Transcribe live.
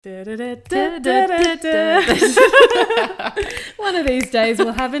One of these days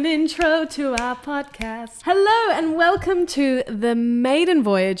we'll have an intro to our podcast. Hello and welcome to the maiden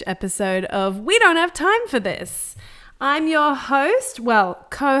voyage episode of We Don't Have Time for This. I'm your host,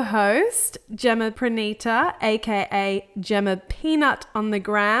 co-host, Gemma Pranita, aka Gemma Peanut on the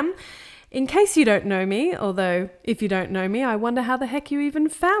gram. In case you don't know me, although if you don't know me, I wonder how the heck you even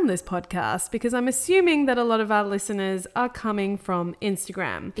found this podcast, because I'm assuming that a lot of our listeners are coming from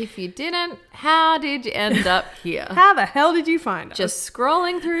Instagram. If you didn't, how did you end up here? How the hell did you find us? Just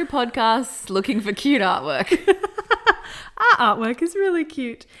scrolling through podcasts looking for cute artwork. Our artwork is really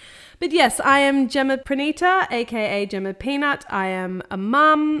cute. But yes, I am Gemma Pranita, aka Gemma Peanut. I am a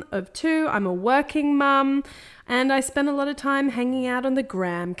mum of two. I'm a working mum. And I spend a lot of time hanging out on the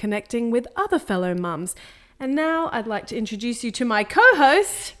gram, connecting with other fellow mums. And now I'd like to introduce you to my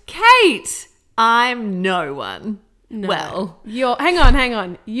co-host, Kate. I'm no one. No. Well, hang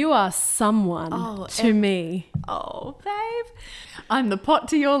on. You are someone to me. Oh, babe. I'm the pot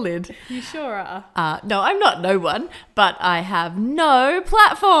to your lid. You sure are. No, I'm not no one, but I have no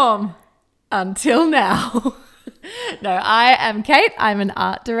platform until now. No, I am Kate. I'm an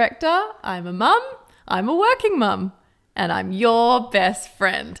art director. I'm a mum. I'm a working mum. And I'm your best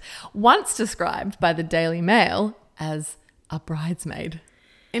friend. Once described by the Daily Mail as a bridesmaid.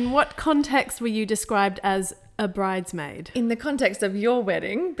 In what context were you described as a bridesmaid? In the context of your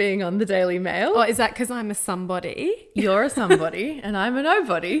wedding being on the Daily Mail. Or is that because I'm a somebody? You're a somebody and I'm a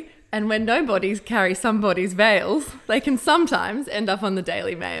nobody. And when nobodies carry somebody's veils, they can sometimes end up on the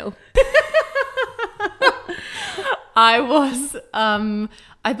Daily Mail.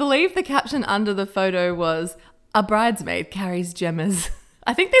 I believe the caption under the photo was, "A bridesmaid carries Gemma's."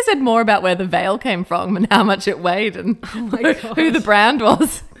 I think they said more about where the veil came from and how much it weighed and who the brand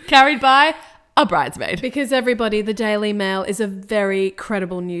was. Carried by a bridesmaid. Because everybody, the Daily Mail is a very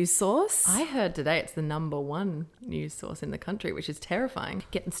credible news source. I heard today it's the #1 news source in the country, which is terrifying.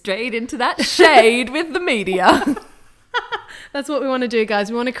 Getting straight into that shade with the media. That's what we want to do,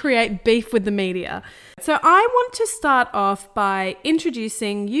 guys. We want to create beef with the media. So I want to start off by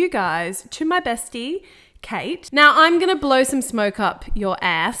introducing you guys to my bestie, Kate. Now, I'm going to blow some smoke up your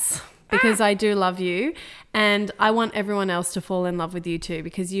ass because I do love you. And I want everyone else to fall in love with you too,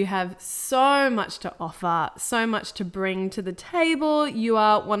 because you have so much to offer, so much to bring to the table. You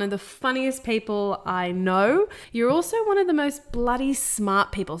are one of the funniest people I know. You're also one of the most bloody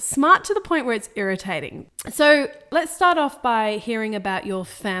smart people. Smart to the point where it's irritating. So let's start off by hearing about your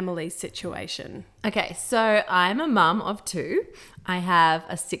family situation. Okay, so I'm a mum of two. I have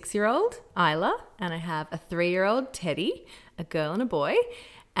a 6-year-old, Isla, and I have a 3-year-old, Teddy, a girl and a boy.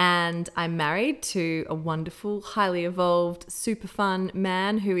 And I'm married to a wonderful, highly evolved, super fun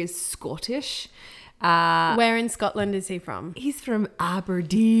man who is Scottish. Where in Scotland is he from? He's from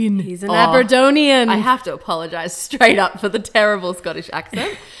Aberdeen. He's an Aberdonian. I have to apologise straight up for the terrible Scottish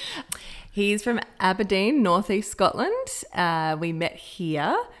accent. He's from Aberdeen, northeast Scotland. We met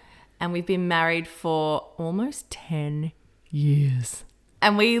here and we've been married for almost 10 years.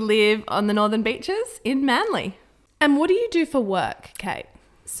 And we live on the Northern Beaches in Manly. And what do you do for work, Kate?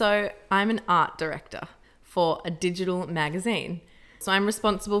 So I'm an art director for a digital magazine. So I'm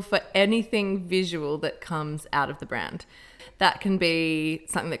responsible for anything visual that comes out of the brand. That can be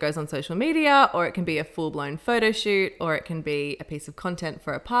something that goes on social media, or it can be a full-blown photo shoot, or it can be a piece of content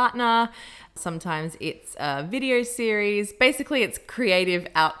for a partner. Sometimes it's a video series. Basically, it's creative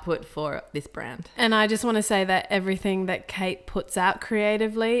output for this brand. And I just want to say that everything that Kate puts out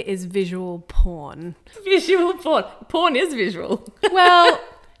creatively is visual porn. Visual porn. Porn is visual. Well,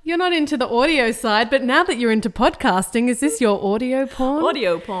 you're not into the audio side, but now that you're into podcasting, is this your audio porn?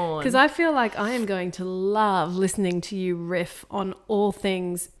 Audio porn. Because I feel like I am going to love listening to you riff on all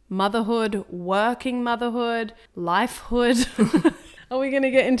things motherhood, working motherhood, lifehood. Are we going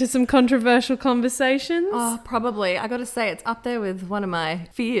to get into some controversial conversations? Oh, probably. I got to say, it's up there with one of my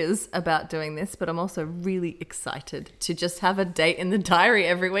fears about doing this, but I'm also really excited to just have a date in the diary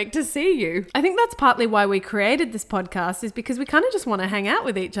every week to see you. I think that's partly why we created this podcast, is because we kind of just want to hang out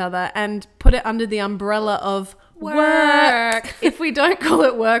with each other and put it under the umbrella of work. If we don't call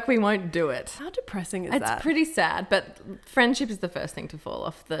it work, we won't do it. How depressing is It's that? pretty sad, but friendship is the first thing to fall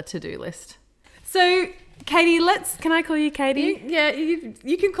off the to-do list. So, Katie, can I call you Katie?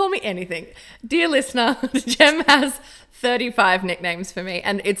 You can call me anything. Dear listener, Gem has 35 nicknames for me,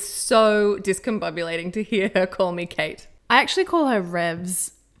 and it's so discombobulating to hear her call me Kate. I actually call her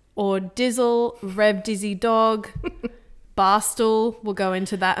Revs or Dizzle, Rev Dizzy Dog, Barstool. We'll go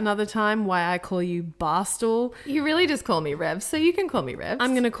into that another time, why I call you Barstool. You really just call me Revs, so you can call me Revs.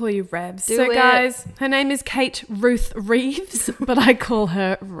 I'm going to call you Revs. Do so it. guys, her name is Kate Ruth Reeves, but I call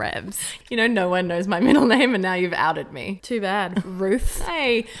her Revs. You know, no one knows my middle name, and now you've outed me. Too bad. Ruth.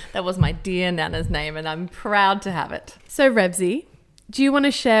 Hey, that was my dear Nana's name, and I'm proud to have it. So Revsy, do you want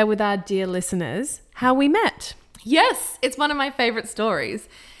to share with our dear listeners how we met? Yes, it's one of my favorite stories.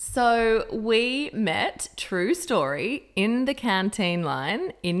 So we met, true story, in the canteen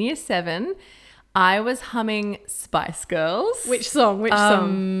line in year 7. I was humming Spice Girls. Which song? Which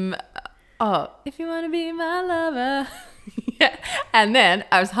song? Oh, if you want to be my lover. Yeah. And then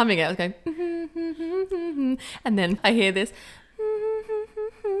I was humming it. I was going, and then I hear this.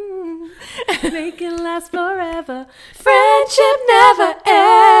 Make it last forever. Friendship never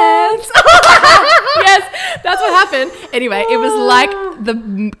ends. Yes, that's what happened. Anyway, it was like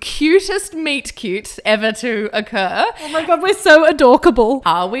the cutest meet cute ever to occur. Oh my God, we're so adorable.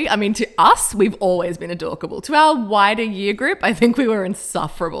 Are we? I mean, to us, we've always been adorable. To our wider year group, I think we were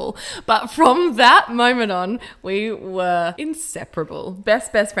insufferable. But from that moment on, we were inseparable.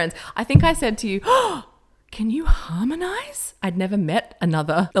 Best friends. I think I said to you, oh, can you harmonize? I'd never met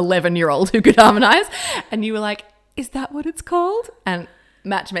another 11-year-old who could harmonize. And you were like, is that what it's called? And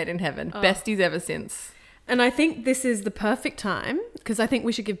match made in heaven. Besties ever since. And I think this is the perfect time, because I think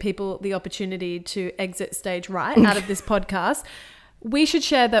we should give people the opportunity to exit stage right out of this podcast. We should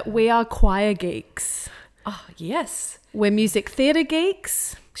share that we are choir geeks. Oh, yes. We're music theatre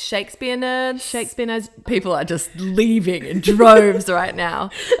geeks. Shakespeare nerds. Shakespeare nerds. People are just leaving in droves right now.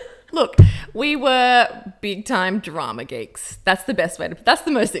 Look, we were big time drama geeks. That's the best way that's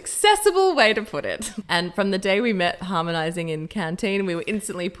the most accessible way to put it. And from the day we met harmonizing in canteen, we were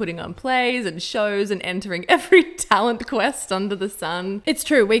instantly putting on plays and shows and entering every talent quest under the sun. It's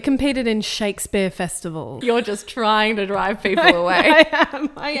true. We competed in Shakespeare festivals. You're just trying to drive people away.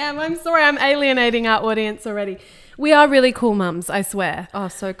 I am. I'm sorry. I'm alienating our audience already. We are really cool mums, I swear. Oh,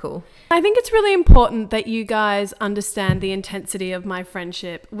 so cool. I think it's really important that you guys understand the intensity of my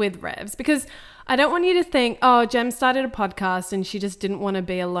friendship with Revs, because I don't want you to think, oh, Jem started a podcast and she just didn't want to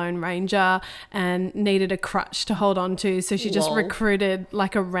be a lone ranger and needed a crutch to hold on to. So she just recruited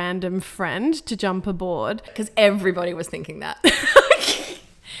like a random friend to jump aboard. Because everybody was thinking that.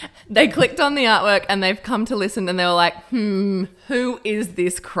 They clicked on the artwork and they've come to listen and they were like, who is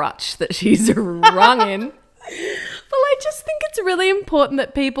this crutch that she's rung in? Well, I just think it's really important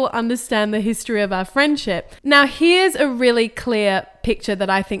that people understand the history of our friendship. Now, here's a really clear picture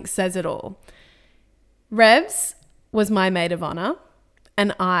that I think says it all. Revs was my maid of honor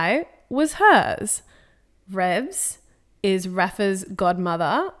and I was hers. Revs is Rafa's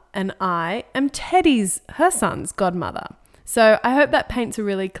godmother and I am Teddy's, her son's godmother. So I hope that paints a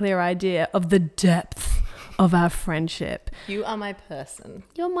really clear idea of the depth of our friendship. You are my person.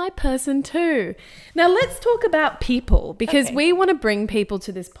 You're my person too. Now let's talk about people, because we want to bring people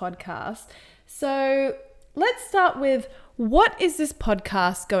to this podcast. So let's start with, what is this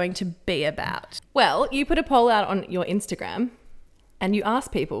podcast going to be about? Well, you put a poll out on your Instagram and you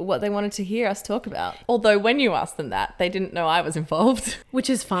asked people what they wanted to hear us talk about. Although when you asked them that, they didn't know I was involved. Which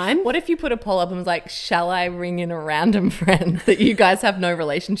is fine. What if you put a poll up and was like, shall I ring in a random friend that you guys have no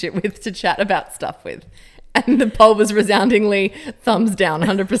relationship with to chat about stuff with? And the poll was resoundingly thumbs down,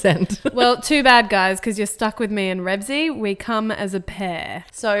 100%. Well, too bad, guys, because you're stuck with me and Revsy. We come as a pair.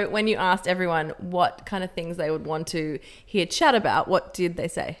 So when you asked everyone what kind of things they would want to hear chat about, what did they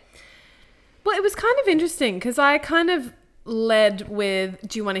say? Well, it was kind of interesting because I kind of led with,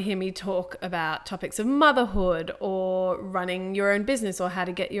 do you want to hear me talk about topics of motherhood or running your own business or how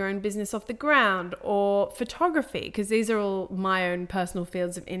to get your own business off the ground or photography, because these are all my own personal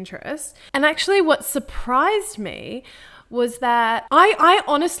fields of interest. And actually what surprised me was that I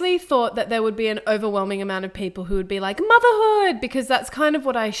honestly thought that there would be an overwhelming amount of people who would be like, motherhood, because that's kind of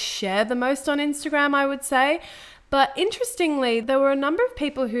what I share the most on Instagram, I would say. But interestingly, there were a number of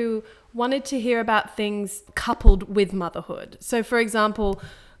people who wanted to hear about things coupled with motherhood. So for example,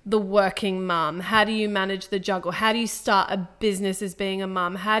 the working mum. How do you manage the juggle? How do you start a business as being a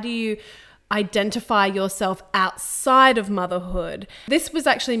mum? How do you identify yourself outside of motherhood? This was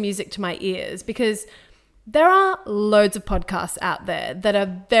actually music to my ears, because there are loads of podcasts out there that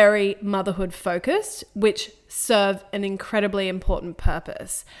are very motherhood focused, which serve an incredibly important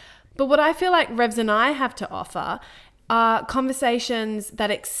purpose. But what I feel like Revs and I have to offer are conversations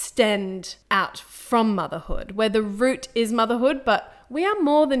that extend out from motherhood, where the root is motherhood, but we are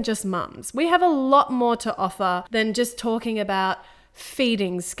more than just mums. We have a lot more to offer than just talking about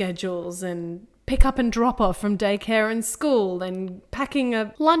feeding schedules and pick up and drop off from daycare and school and packing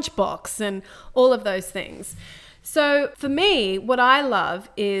a lunchbox and all of those things. So for me, what I love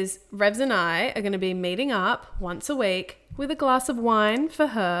is Revs and I are going to be meeting up once a week with a glass of wine for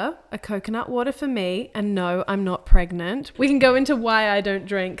her, a coconut water for me, and no, I'm not pregnant. We can go into why I don't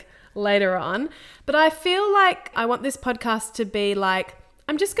drink later on. But I feel like I want this podcast to be like,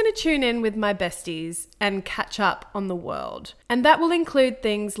 I'm just going to tune in with my besties and catch up on the world. And that will include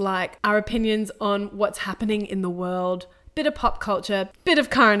things like our opinions on what's happening in the world, bit of pop culture, bit of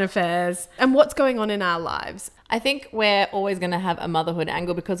current affairs, and what's going on in our lives. I think we're always going to have a motherhood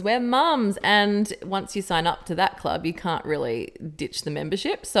angle because we're mums, and once you sign up to that club, you can't really ditch the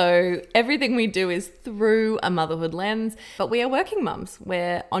membership. So everything we do is through a motherhood lens, but we are working mums.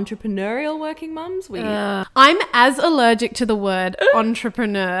 We're entrepreneurial working mums. I'm as allergic to the word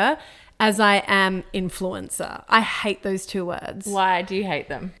entrepreneur as I am influencer. I hate those two words. Why do you hate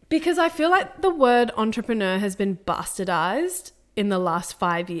them? Because I feel like the word entrepreneur has been bastardized in the last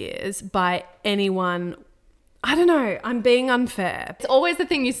 5 years by anyone. I don't know. I'm being unfair. It's always the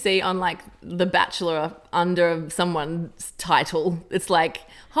thing you see on like The Bachelor under someone's title. It's like,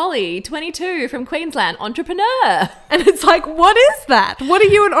 Holly, 22 from Queensland, entrepreneur. And it's like, what is that? What are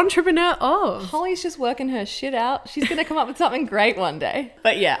you an entrepreneur of? Holly's just working her shit out. She's going to come up with something great one day.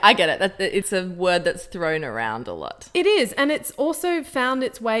 But yeah, I get it. It's a word that's thrown around a lot. It is. And it's also found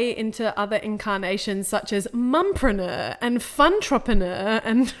its way into other incarnations such as mumpreneur and funtrepreneur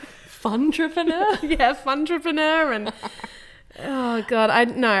and... Funtrepreneur? Yeah, funtrepreneur and... Oh, God.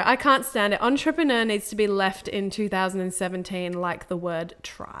 I can't stand it. Entrepreneur needs to be left in 2017 like the word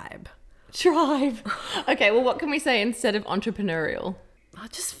tribe. Tribe. Okay, well, what can we say instead of entrepreneurial? Oh,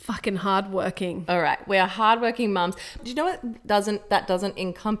 just fucking hardworking. All right, we are hardworking mums. Do you know what that doesn't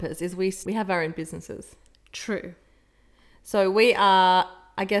encompass is we have our own businesses. True. So we are,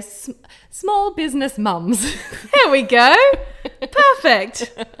 I guess, small business mums. There we go.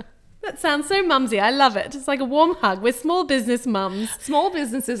 Perfect. That sounds so mumsy. I love it. It's like a warm hug. We're small business mums. Small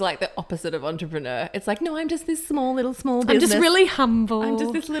business is like the opposite of entrepreneur. It's like, no, I'm just this small business. I'm just really humble. I'm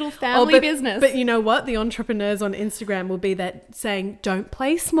just this little family business. But you know what? The entrepreneurs on Instagram will be that saying, don't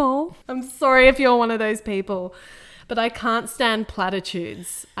play small. I'm sorry if you're one of those people. But I can't stand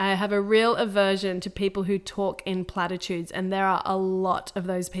platitudes. I have a real aversion to people who talk in platitudes. And there are a lot of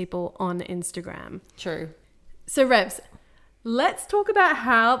those people on Instagram. True. So Revs, let's talk about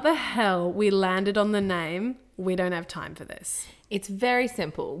how the hell we landed on the name We Don't Have Time for This. It's very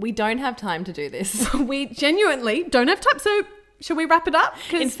simple. We don't have time to do this. We genuinely don't have time. So should we wrap it up?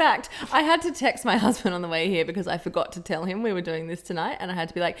 In fact, I had to text my husband on the way here because I forgot to tell him we were doing this tonight. And I had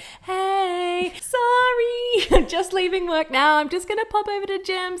to be like, hey, sorry, just leaving work now. I'm just going to pop over to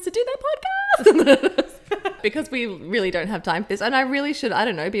Gems to do their podcast. Because we really don't have time for this. And I really should, I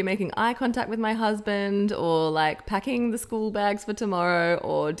don't know, be making eye contact with my husband or like packing the school bags for tomorrow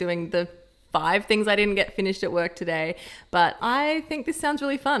or doing the 5 things I didn't get finished at work today. But I think this sounds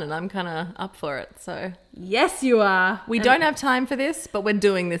really fun and I'm kind of up for it. So yes, you are. We don't have time for this, but we're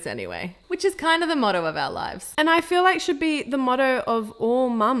doing this anyway, which is kind of the motto of our lives. And I feel like should be the motto of all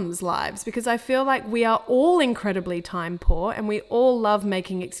mums' lives, because I feel like we are all incredibly time poor and we all love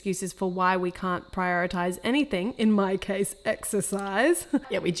making excuses for why we can't prioritize anything, in my case, exercise.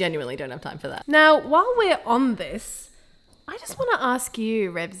 Yeah, we genuinely don't have time for that. Now, while we're on this, I just want to ask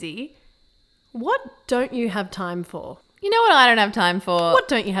you, Revsy, what don't you have time for? You know what I don't have time for? What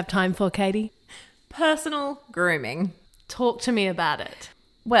don't you have time for, Katie? Personal grooming. Talk to me about it.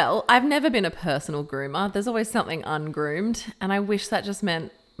 Well, I've never been a personal groomer. There's always something ungroomed, and I wish that just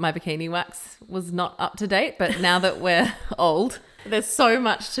meant my bikini wax was not up to date. But now that we're old, there's so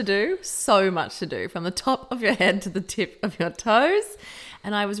much to do from the top of your head to the tip of your toes.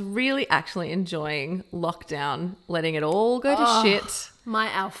 And I was really actually enjoying lockdown, letting it all go to shit. My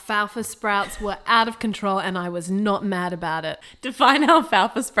alfalfa sprouts were out of control and I was not mad about it. Define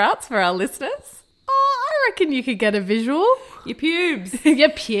alfalfa sprouts for our listeners. Oh, I reckon you could get a visual. Your pubes.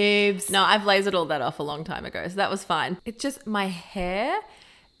 Your pubes. No, I've lasered all that off a long time ago, so that was fine. It's just my hair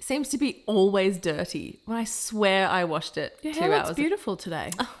seems to be always dirty. When I swear I washed it Your 2 hair hours looks beautiful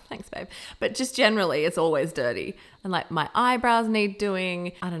today. Oh, thanks, babe. But just generally, it's always dirty. And like my eyebrows need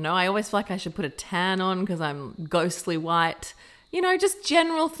doing. I don't know. I always feel like I should put a tan on because I'm ghostly white. You know, just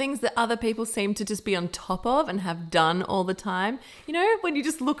general things that other people seem to just be on top of and have done all the time. You know, when you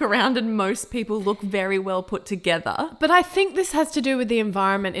just look around and most people look very well put together. But I think this has to do with the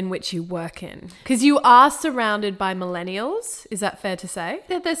environment in which you work in. Because you are surrounded by millennials. Is that fair to say?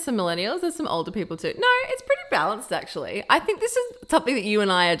 There's some millennials. There's some older people too. No, it's pretty balanced, actually. I think this is something that you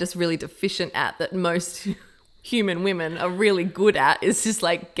and I are just really deficient at, that most human women are really good at, is just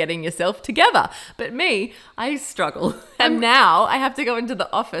like getting yourself together. But me, I struggle. And now I have to go into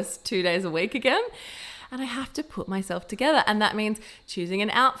the office 2 days a week again. and I have to put myself together. And that means choosing an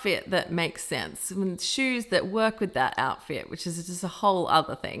outfit that makes sense, and shoes that work with that outfit, which is just a whole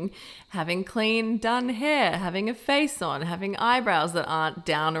other thing. Having clean done hair, having a face on, having eyebrows that aren't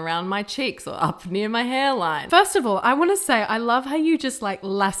down around my cheeks or up near my hairline. First of all, I want to say I love how you just like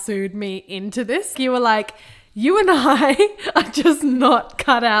lassoed me into this. You were like, you and I are just not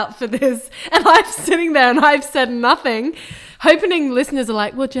cut out for this. And I'm sitting there and I've said nothing. Hoping listeners are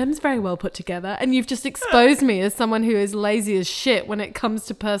like, well, Gem's very well put together. And you've just exposed me as someone who is lazy as shit when it comes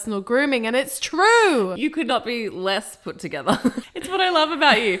to personal grooming. And it's true. You could not be less put together. It's what I love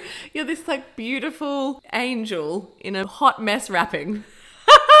about you. You're this like beautiful angel in a hot mess wrapping.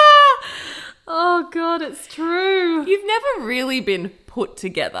 Oh God, it's true. You've never really been put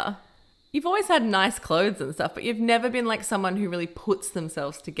together. You've always had nice clothes and stuff, but you've never been like someone who really puts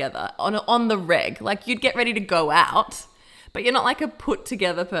themselves together on the reg. Like you'd get ready to go out, but you're not like a put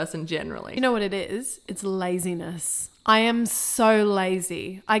together person generally. You know what it is? It's laziness. I am so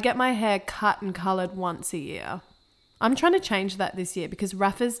lazy. I get my hair cut and coloured once a year. I'm trying to change that this year because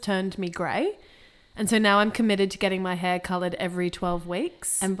Rafa's turned me grey. And so now I'm committed to getting my hair coloured every 12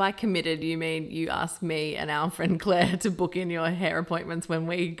 weeks. And by committed, you mean you ask me and our friend Claire to book in your hair appointments when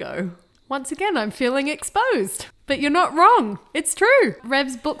we go. Once again, I'm feeling exposed. But you're not wrong. It's true.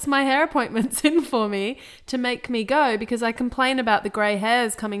 Revs books my hair appointments in for me to make me go because I complain about the grey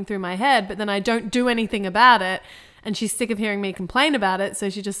hairs coming through my head, but then I don't do anything about it. And she's sick of hearing me complain about it, so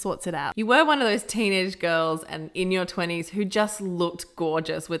she just sorts it out. You were one of those teenage girls and in your 20s who just looked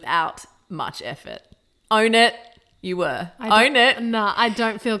gorgeous without much effort. Own it. You were. Own it. No, I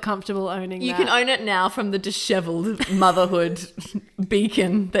don't feel comfortable owning You that. can own it now from the disheveled motherhood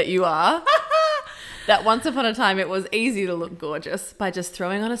beacon that you are. That once upon a time it was easy to look gorgeous by just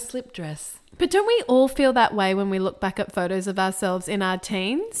throwing on a slip dress. But don't we all feel that way when we look back at photos of ourselves in our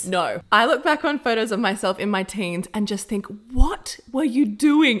teens? No. I look back on photos of myself in my teens and just think, what were you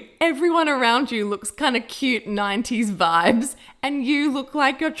doing? Everyone around you looks kind of cute 90s vibes, and you look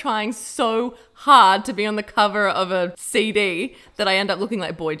like you're trying so hard to be on the cover of a CD that I end up looking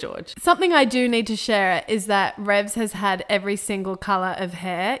like Boy George. Something I do need to share is that Revs has had every single colour of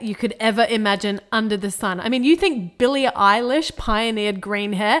hair you could ever imagine under the sun. I mean, you think Billie Eilish pioneered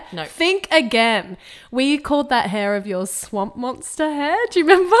green hair? No. Think again. We called that hair of yours swamp monster hair. Do you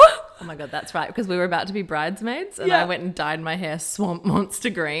remember? Oh my God, that's right. Because we were about to be bridesmaids and Yeah. I went and dyed my hair swamp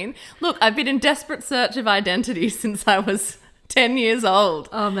monster green. Look, I've been in desperate search of identity since I was 10 years old.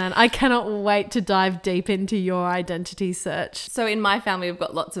 Oh man, I cannot wait to dive deep into your identity search. So in my family, we've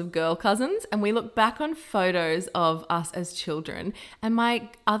got lots of girl cousins and we look back on photos of us as children, and my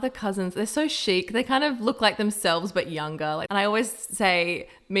other cousins, they're so chic. They kind of look like themselves, but younger. And I always say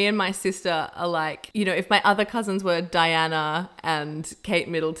me and my sister are like, you know, if my other cousins were Diana and Kate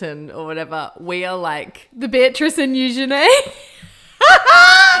Middleton or whatever, we are like... The Beatrice and Eugenie.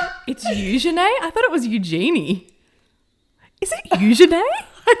 It's Eugenie? I thought it was Eugenie. Is it Eugenie?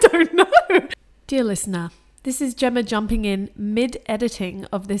 I don't know. Dear listener, this is Gemma jumping in mid-editing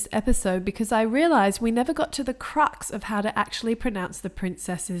of this episode because I realised we never got to the crux of how to actually pronounce the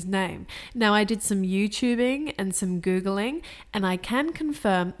princess's name. Now, I did some YouTubing and some Googling, and I can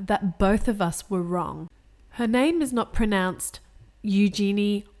confirm that both of us were wrong. Her name is not pronounced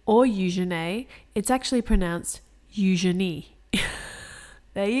Eugenie or Eugenie. It's actually pronounced Eugenie.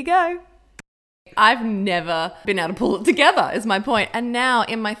 There you go. I've never been able to pull it together is my point. And now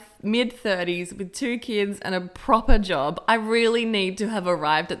in my mid-30s with 2 kids and a proper job, I really need to have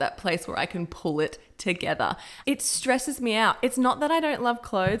arrived at that place where I can pull it together. It stresses me out. It's not that I don't love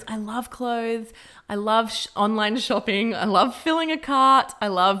clothes. I love clothes. I love online shopping. I love filling a cart. I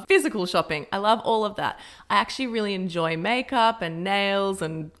love physical shopping. I love all of that. I actually really enjoy makeup and nails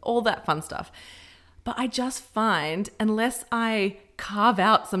and all that fun stuff. But I just find, unless I carve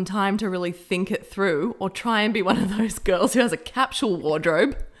out some time to really think it through or try and be one of those girls who has a capsule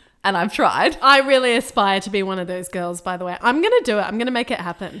wardrobe, and I've tried. I really aspire to be one of those girls, by the way. I'm going to do it. I'm going to make it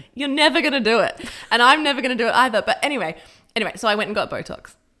happen. You're never going to do it. And I'm never going to do it either. But anyway, so I went and got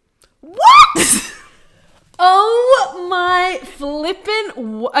Botox. What? Oh my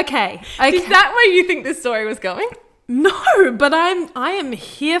flippin'. Okay. Is that where you think this story was going? No, but I am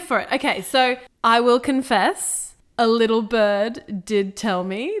here for it. Okay, so I will confess, a little bird did tell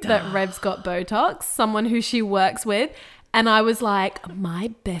me that Rev's got Botox, someone who she works with. And I was like,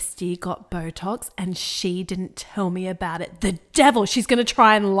 my bestie got Botox and she didn't tell me about it. The devil, she's going to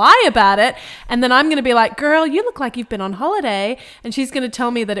try and lie about it. And then I'm going to be like, girl, you look like you've been on holiday. And she's going to tell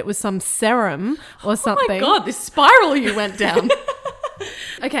me that it was some serum or something. Oh my God, this spiral you went down.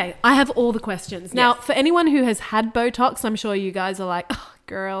 Okay, I have all the questions. Now, for anyone who has had Botox, I'm sure you guys are like, oh,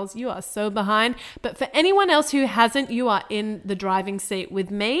 girls, you are so behind. But for anyone else who hasn't, you are in the driving seat with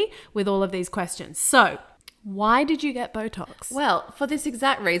me with all of these questions. So, why did you get Botox? Well, for this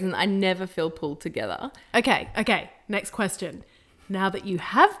exact reason, I never feel pulled together. Okay. Next question. Now that you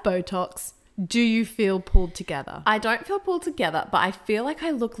have Botox, do you feel pulled together? I don't feel pulled together, but I feel like I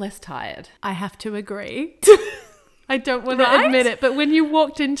look less tired. I have to agree. I don't want Right? to admit it, but when you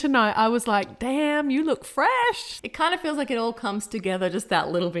walked in tonight, I was like, damn, you look fresh. It kind of feels like it all comes together just that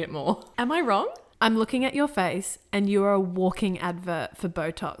little bit more. Am I wrong? I'm looking at your face and you are a walking advert for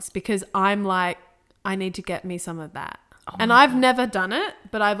Botox because I'm like, I need to get me some of that. And I've never done it,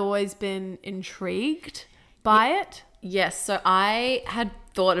 but I've always been intrigued by it. Yes, so I had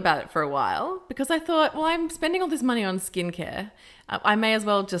thought about it for a while because I thought, well, I'm spending all this money on skincare. I may as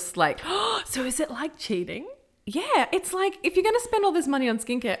well just like... So is it like cheating? Yeah, it's like if you're going to spend all this money on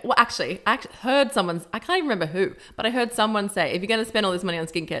skincare... Well, actually, I heard someone... I can't even remember who, but I heard someone say, if you're going to spend all this money on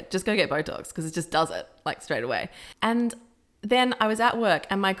skincare, just go get Botox because it just does it like straight away. And then I was at work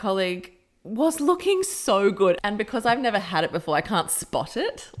and my colleague was looking so good. And because I've never had it before, I can't spot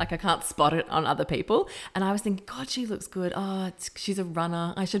it. Like I can't spot it on other people. And I was thinking, God, she looks good. Oh, she's a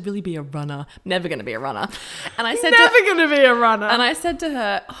runner. I should really be a runner. Never going to be a runner. And I said Never going to be a runner. And I said to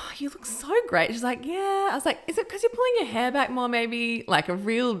her, oh, you look so great. She's like, yeah. I was like, is it because you're pulling your hair back more maybe? Like a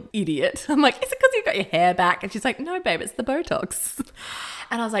real idiot. I'm like, is it because you've got your hair back? And she's like, no, babe, it's the Botox.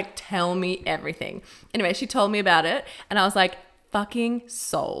 And I was like, tell me everything. Anyway, she told me about it. And I was like, fucking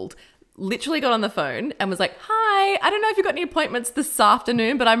sold. Literally got on the phone and was like, hi, I don't know if you've got any appointments this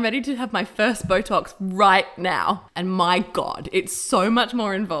afternoon, but I'm ready to have my first Botox right now. And my God, it's so much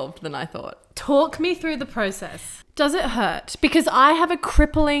more involved than I thought. Talk me through the process. Does it hurt? Because I have a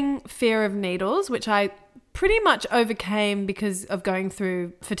crippling fear of needles, which I pretty much overcame because of going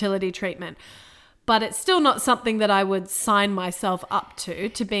through fertility treatment. But it's still not something that I would sign myself up to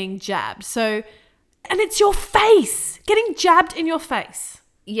being jabbed. So, and it's your face, getting jabbed in your face.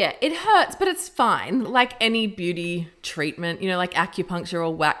 Yeah, it hurts, but it's fine. Like any beauty treatment, you know, like acupuncture or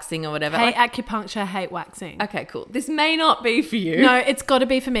waxing or whatever. Hate acupuncture, hate waxing. Okay, cool. This may not be for you. No, it's got to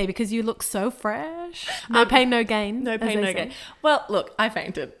be for me because you look so fresh. No pain, no gain. No pain, no gain. Well, look, I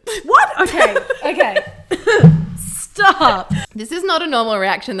fainted. What? Okay. Stop. This is not a normal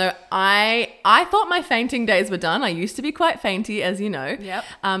reaction though. I thought my fainting days were done. I used to be quite fainty, as you know. Yep.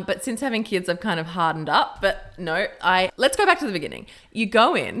 But since having kids, I've kind of hardened up. But no, let's go back to the beginning. You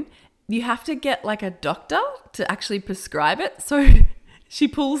go in, you have to get like a doctor to actually prescribe it. So she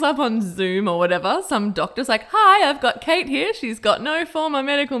pulls up on Zoom or whatever. Some doctor's like, hi, I've got Kate here. She's got no formal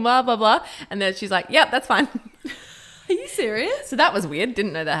medical blah, blah, blah. And then she's like, yep, that's fine. Are you serious? So that was weird.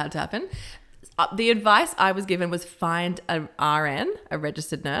 Didn't know that had to happen. The advice I was given was find a RN, a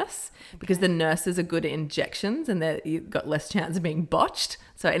registered nurse, because the nurses are good at injections and you've got less chance of being botched.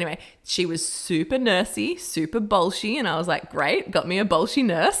 So anyway, she was super nursey, super bolshy. And I was like, great, got me a bolshy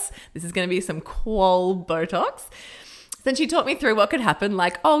nurse. This is going to be some qual Botox. Then she taught me through what could happen.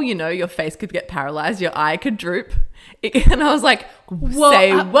 Like, oh, you know, your face could get paralyzed. Your eye could droop. And I was like,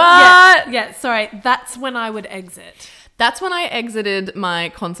 say what? Yeah, sorry. That's when I would exit. That's when I exited my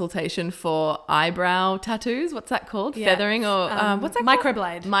consultation for eyebrow tattoos. What's that called? Yeah. Feathering or what's that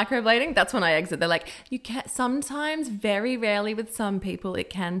Microblade. called? Microblading. That's when I exit. They're like, you can't, sometimes, very rarely with some people,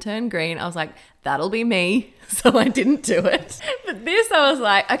 it can turn green. I was like, that'll be me. So I didn't do it. But this, I was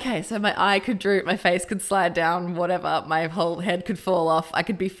like, okay, so my eye could droop, my face could slide down, whatever. My whole head could fall off. I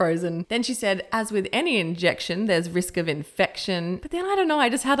could be frozen. Then she said, as with any injection, there's risk of infection. But then I don't know, I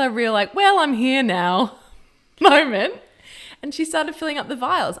just had a real like, well, I'm here now moment. And she started filling up the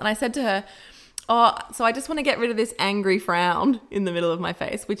vials. And I said to her, oh, so I just want to get rid of this angry frown in the middle of my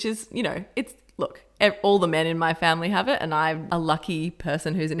face, which is, you know, it's, look, all the men in my family have it. And I'm a lucky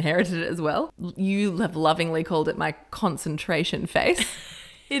person who's inherited it as well. You have lovingly called it my concentration face.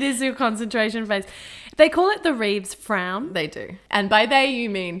 It is your concentration face. They call it the Reeves frown. They do. And by they,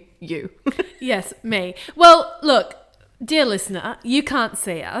 you mean you. Yes, me. Well, look, dear listener, you can't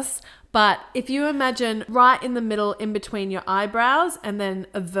see us. But if you imagine right in the middle, in between your eyebrows, and then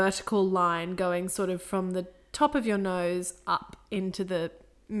a vertical line going sort of from the top of your nose up into the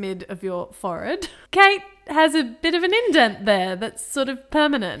mid of your forehead, Kate has a bit of an indent there that's sort of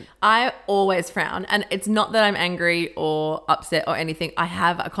permanent. I always frown, and it's not that I'm angry or upset or anything. I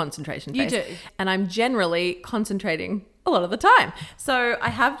have a concentration face. You do. And I'm generally concentrating a lot of the time. So I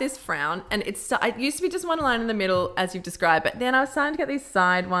have this frown, and it used to be just one line in the middle as you've described, but then I was starting to get these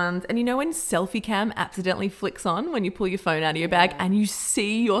side ones. And you know when selfie cam accidentally flicks on when you pull your phone out of your bag and you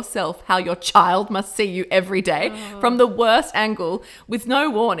see yourself, how your child must see you every day from the worst angle with no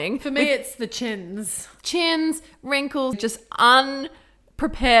warning. For me, it's the chins. Chins, wrinkles, just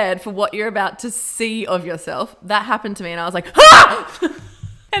prepared for what you're about to see of yourself. That happened to me and I was like, ah!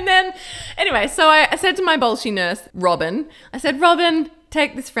 And then, anyway, so I said to my bolshy nurse, Robin, I said, Robin,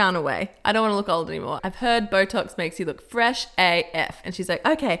 take this frown away. I don't want to look old anymore. I've heard Botox makes you look fresh AF. And she's like,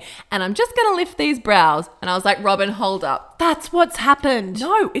 okay. And I'm just going to lift these brows. And I was like, Robin, hold up. That's what's happened.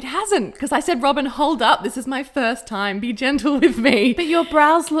 No, it hasn't. Because I said, Robin, hold up. This is my first time. Be gentle with me. But your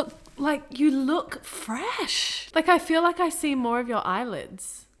brows look like you look fresh. Like I feel like I see more of your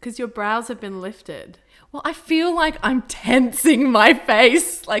eyelids because your brows have been lifted. Well, I feel like I'm tensing my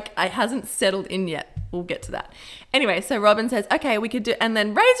face. Like it hasn't settled in yet. We'll get to that. Anyway, so Robin says, okay, we could do, and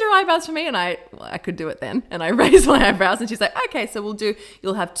then raise your eyebrows for me. And I could do it then. And I raise my eyebrows and she's like, okay, so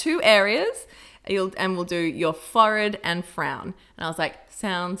you'll have 2 areas and we'll do your forehead and frown. And I was like,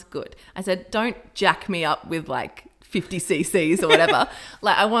 sounds good. I said, don't jack me up with like 50 cc's or whatever.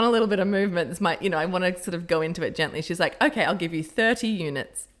 Like I want a little bit of movement. This might, I want to sort of go into it gently. She's like, okay, I'll give you 30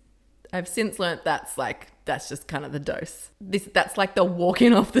 units. I've since learnt that's just kind of the dose. That's like the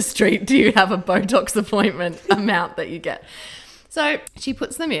walking off the street. Do you have a Botox appointment amount that you get? So she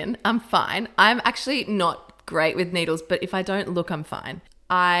puts them in. I'm fine. I'm actually not great with needles, but if I don't look, I'm fine.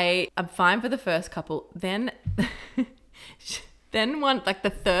 I'm fine for the first couple. Then one, like the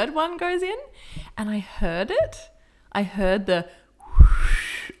third one goes in and I heard it. I heard the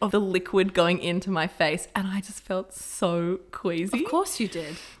whoosh of the liquid going into my face and I just felt so queasy. Of course you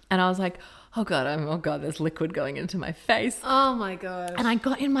did. And I was like, oh God, there's liquid going into my face. Oh my God. And I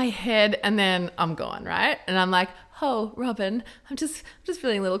got in my head and then I'm gone, right? And I'm like, oh, Robin, I'm just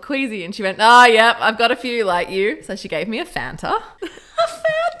feeling a little queasy. And she went, oh, yep, I've got a few like you. So she gave me a Fanta. A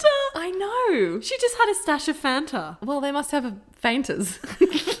Fanta? I know. She just had a stash of Fanta. Well, they must have Fantas.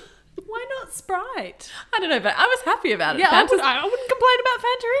 Why not Sprite? I don't know, but I was happy about it. Yeah, I wouldn't complain about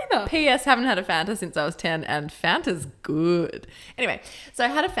Fanta either. P.S. haven't had a Fanta since I was 10 and Fanta's good. Anyway, so I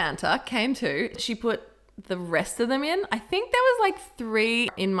had a Fanta, came to, she put the rest of them in. I think there was like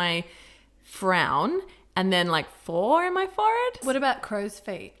 3 in my frown and then like 4 in my forehead. What about crow's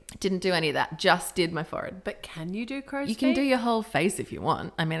feet? Didn't do any of that, just did my forehead. But can you do crow's feet? You can do your whole face if you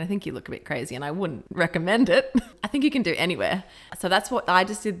want. I mean, I think you look a bit crazy and I wouldn't recommend it. I think you can do anywhere. So that's what I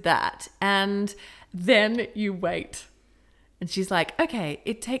just did that. And then you wait. And she's like, okay,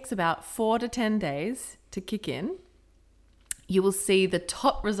 it takes about 4 to 10 days to kick in. You will see the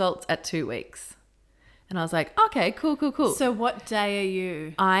top results at 2 weeks. And I was like, okay, cool. So what day are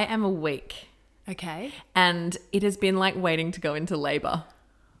you? I am a week. Okay. And it has been like waiting to go into labor.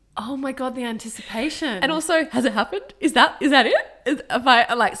 Oh my God, the anticipation. And also, has it happened? Is that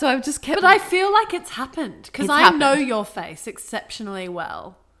it? So I've just kept... But I feel like it's happened because It's I happened. know your face exceptionally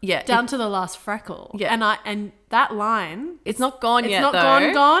well. Yeah. Down to the last freckle. Yeah. And that line... It's not gone It's yet, not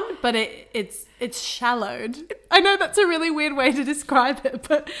though. gone, but it's shallowed. I know that's a really weird way to describe it,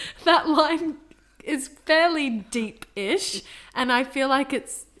 but that line is fairly deep-ish, and I feel like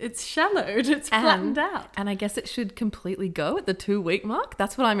it's shallowed. It's flattened out. And I guess it should completely go at the 2-week mark.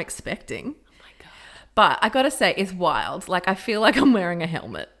 That's what I'm expecting. Oh my God. But I gotta say, it's wild. Like, I feel like I'm wearing a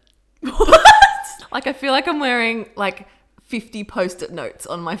helmet. What? Like, I feel like I'm wearing, like, 50 Post-it notes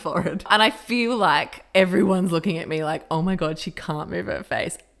on my forehead. And I feel like everyone's looking at me like, oh my God, she can't move her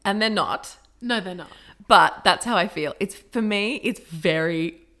face. And they're not. No, they're not. But that's how I feel. For me, it's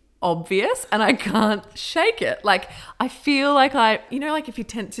very obvious and I can't shake it. Like, I feel like like if you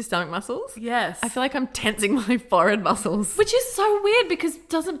tense your stomach muscles? Yes. I feel like I'm tensing my forehead muscles. Which is so weird because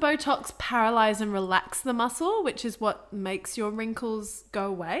doesn't Botox paralyze and relax the muscle, which is what makes your wrinkles go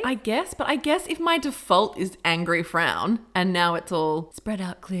away? I guess if my default is angry frown and now it's all spread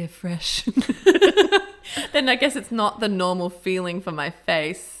out, clear, fresh, then I guess it's not the normal feeling for my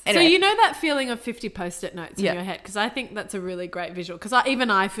face. Anyway. So you know that feeling of 50 Post-it notes in Yeah. your head? Because I think that's a really great visual. Because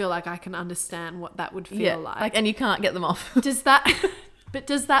even I feel like I can understand what that would feel like. And you can't get them off. Does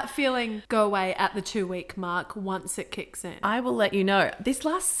that feeling go away at the 2-week mark once it kicks in? I will let you know. This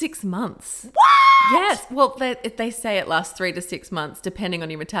lasts 6 months. What? Yes. Well, they say it lasts 3 to 6 months, depending on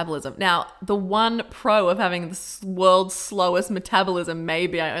your metabolism. Now, the one pro of having the world's slowest metabolism,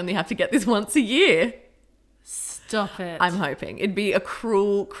 maybe I only have to get this once a year. Stop it. I'm hoping. It'd be a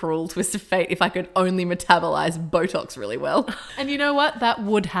cruel, cruel twist of fate if I could only metabolize Botox really well. And you know what? That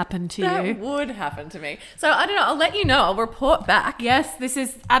would happen to That you. would happen to me. So I don't know. I'll let you know. I'll report back. Yes, this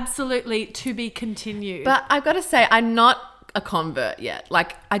is absolutely to be continued. But I've got to say, I'm not a convert yet.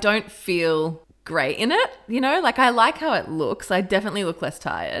 Like, I don't feel great in it. Like, I like how it looks. I definitely look less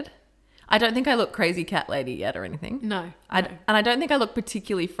tired. I don't think I look crazy cat lady yet or anything. No. And I don't think I look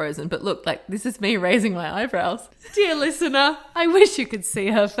particularly frozen, but look, like, this is me raising my eyebrows. Dear listener, I wish you could see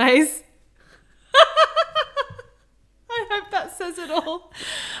her face. I hope that That says it all.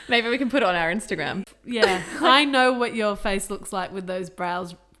 Maybe we can put it on our Instagram. Yeah, I know what your face looks like with those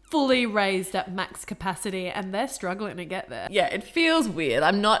brows fully raised at max capacity, and they're struggling to get there. Yeah, it feels weird.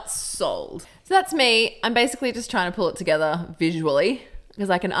 I'm not sold. So that's me. I'm basically just trying to pull it together visually because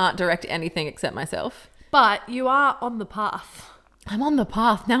I can art direct anything except myself. But you are on the path. I'm on the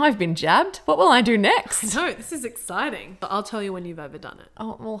path. Now I've been jabbed. What will I do next? No, this is exciting. I'll tell you when you've overdone it.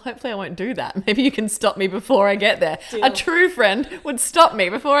 Oh, well, hopefully I won't do that. Maybe you can stop me before I get there. Deal. A true friend would stop me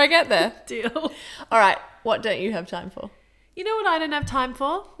before I get there. Deal. All right. What don't you have time for? You know what I don't have time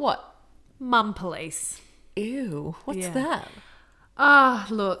for? What? Mum police. Ew. What's Yeah.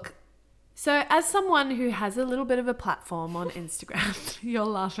 that? Look. So as someone who has a little bit of a platform on Instagram, you're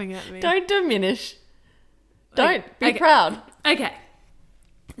laughing at me. Don't diminish. Don't. Be Okay. proud. Okay.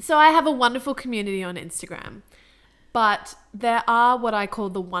 So I have a wonderful community on Instagram, but there are what I call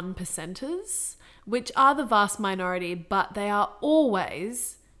the 1%ers, which are the vast minority, but they are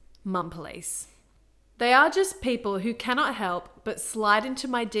always mum police. They are just people who cannot help but slide into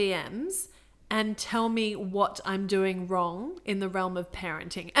my DMs and tell me what I'm doing wrong in the realm of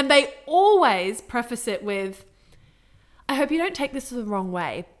parenting. And they always preface it with, I hope you don't take this the wrong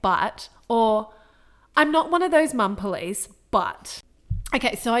way, but, or I'm not one of those mum police, but.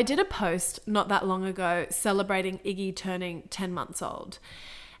 Okay, so I did a post not that long ago celebrating Iggy turning 10 months old.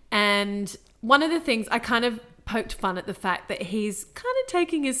 And one of the things I kind of poked fun at the fact that he's kind of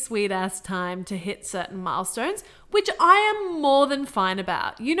taking his sweet ass time to hit certain milestones, which I am more than fine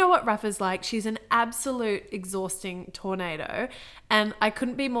about. You know what Rafa's like. She's an absolute exhausting tornado. And I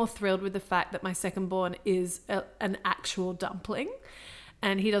couldn't be more thrilled with the fact that my second born is an actual dumpling.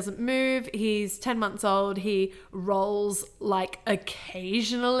 And he doesn't move. He's 10 months old. He rolls like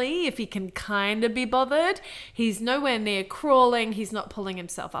occasionally if he can kind of be bothered. He's nowhere near crawling. He's not pulling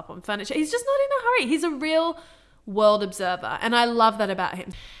himself up on furniture. He's just not in a hurry. He's a real world observer. And I love that about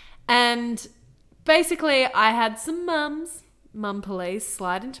him. And basically I had some mum police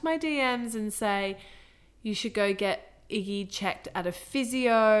slide into my DMs and say, you should go get Iggy checked at a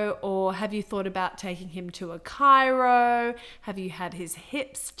physio, or have you thought about taking him to a chiro? Have you had his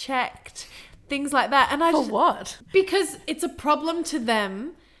hips checked? Things like that. And For what? Because it's a problem to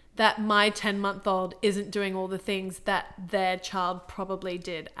them that my 10-month-old isn't doing all the things that their child probably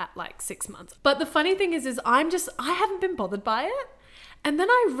did at like 6 months. But the funny thing is I haven't been bothered by it. And then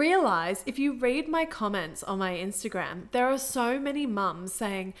I realized if you read my comments on my Instagram, there are so many mums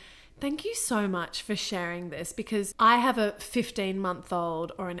saying, thank you so much for sharing this, because I have a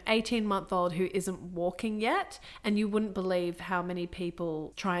 15-month-old or an 18-month-old who isn't walking yet, and you wouldn't believe how many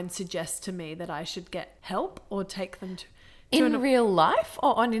people try and suggest to me that I should get help or take them to In real life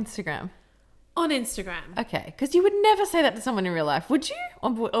or on Instagram? on Instagram. Okay, because you would never say that to someone in real life, would you?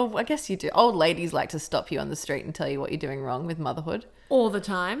 Or I guess you do. Old ladies like to stop you on the street and tell you what you're doing wrong with motherhood. All the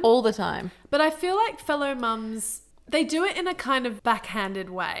time. All the time. But I feel like fellow mums, they do it in a kind of backhanded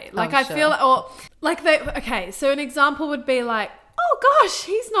way. Like Oh, sure. Okay, so an example would be like, oh gosh,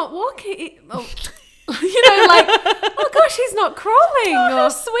 he's not walking. Oh, oh gosh, he's not crawling. Oh, how Or,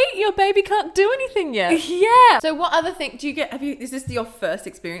 sweet, your baby can't do anything yet. yeah. So what other thing do you get? Is this your first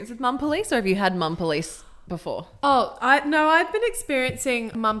experience with mum police, or have you had mum police before? I've been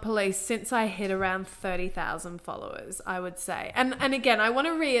experiencing mum police since I hit around 30,000 followers, I would say. And again, I want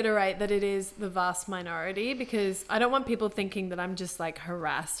to reiterate that it is the vast minority, because I don't want people thinking that I'm just like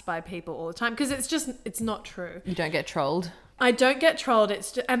harassed by people all the time, because it's not true. You don't get trolled? I don't get trolled.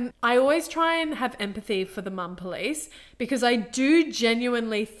 And I always try and have empathy for the mum police, because I do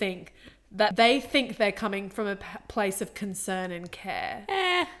genuinely think that they think they're coming from a place of concern and care.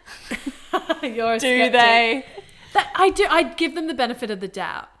 You're a skeptic. they? I do. I'd give them the benefit of the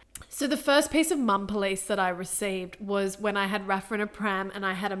doubt. So the first piece of mum police that I received was when I had Rafa in a pram and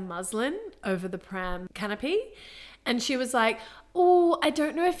I had a muslin over the pram canopy. And she was like, oh, I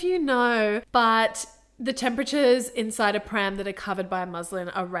don't know if you know, but the temperatures inside a pram that are covered by a muslin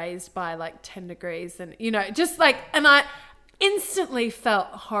are raised by like 10 degrees. And, and I instantly felt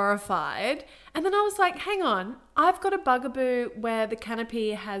horrified. And then I was like, hang on, I've got a bugaboo where the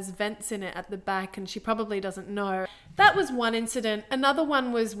canopy has vents in it at the back and she probably doesn't know. That was one incident. Another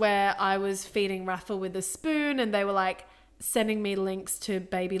one was where I was feeding Rafa with a spoon and they were like sending me links to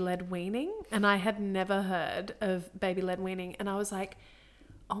baby-led weaning, and I had never heard of baby-led weaning. And I was like,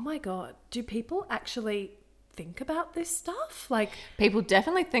 oh my God, do people actually think about this stuff? Like, People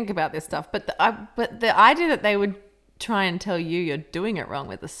definitely think about this stuff, but the idea that they would try and tell you you're doing it wrong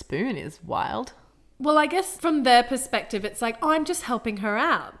with a spoon is wild. Well, I guess from their perspective, it's like, oh, I'm just helping her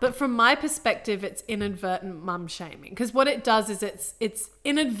out. But from my perspective, it's inadvertent mum shaming. Because what it does is it's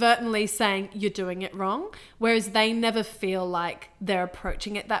inadvertently saying you're doing it wrong, whereas they never feel like they're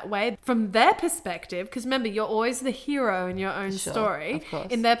approaching it that way. From their perspective, because remember, you're always the hero in your own story. Of course.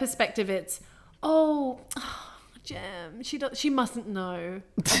 In their perspective, it's, oh Jem, she mustn't know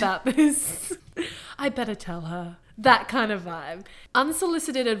about this. I better tell her. That kind of vibe.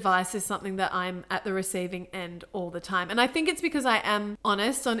 Unsolicited advice is something that I'm at the receiving end all the time. And I think it's because I am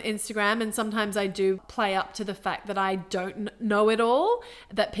honest on Instagram, and sometimes I do play up to the fact that I don't know it all,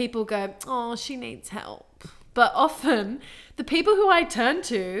 that people go, oh, she needs help. But often the people who I turn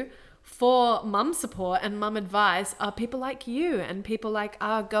to for mum support and mum advice are people like you and people like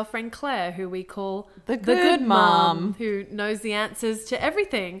our girlfriend Claire, who we call the good mum, who knows the answers to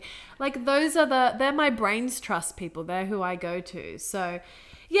everything. Like they're my brains trust people. They're who I go to. So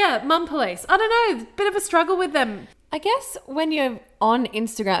yeah, mum police. I don't know, bit of a struggle with them. I guess when you're on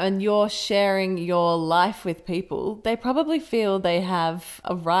Instagram and you're sharing your life with people, they probably feel they have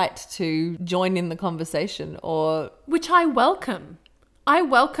a right to join in the conversation, or which I welcome. I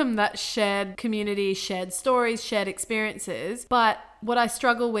welcome that shared community, shared stories, shared experiences. But what I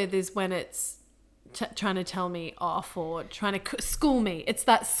struggle with is when it's trying to tell me off or trying to school me. It's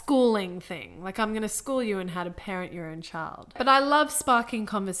that schooling thing. Like, I'm going to school you in how to parent your own child. But I love sparking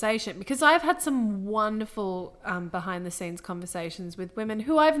conversation because I've had some wonderful behind the scenes conversations with women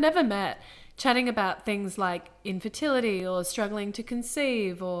who I've never met, chatting about things like infertility or struggling to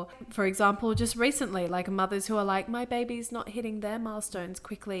conceive, or for example, just recently, like mothers who are like, my baby's not hitting their milestones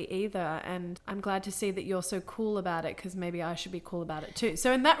quickly either. And I'm glad to see that you're so cool about it, because maybe I should be cool about it too.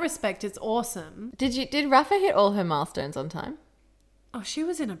 So in that respect, it's awesome. Did Rafa hit all her milestones on time? Oh, she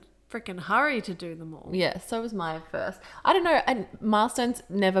was in a freaking hurry to do them all. Yeah, so was my first. I don't know, and milestones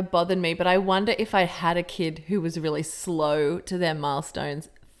never bothered me, but I wonder if I had a kid who was really slow to their milestones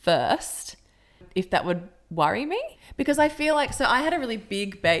first, if that would worry me. Because I feel like, so I had a really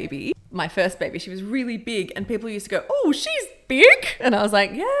big baby, my first baby. She was really big, and people used to go, oh, she's big. And I was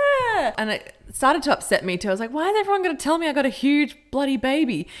like, yeah. And it started to upset me too. I was like, why is everyone going to tell me I got a huge bloody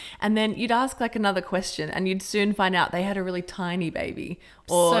baby? And then you'd ask like another question and you'd soon find out they had a really tiny baby,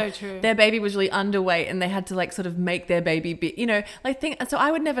 or so true, their baby was really underweight and they had to like sort of make their baby big, you know, like so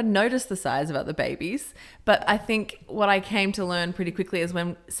I would never notice the size of other babies. But I think what I came to learn pretty quickly is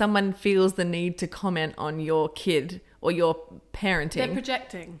when someone feels the need to comment on your kid or your parenting, they're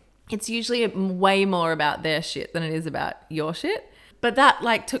projecting. It's usually way more about their shit than it is about your shit. But that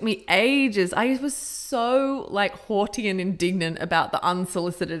like took me ages. I was so like haughty and indignant about the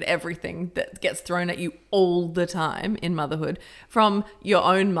unsolicited everything that gets thrown at you all the time in motherhood, from your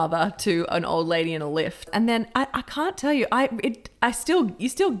own mother to an old lady in a lift. And then I can't tell you, you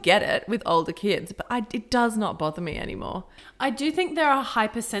still get it with older kids, but it does not bother me anymore. I do think there are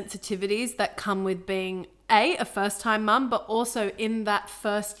hypersensitivities that come with being a first-time mum, but also in that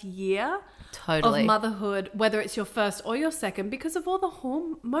first year Totally. of motherhood, whether it's your first or your second, because of all the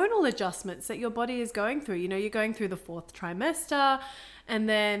hormonal adjustments that your body is going through. You know, you're going through the 4th trimester, and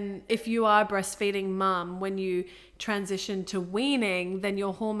then if you are breastfeeding mum, when you transition to weaning, then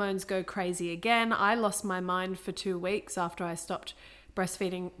your hormones go crazy again. I lost my mind for 2 weeks after I stopped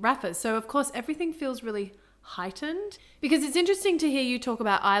breastfeeding Rafa. So of course, everything feels really heightened, because it's interesting to hear you talk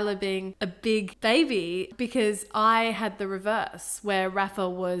about Isla being a big baby, because I had the reverse, where Rafa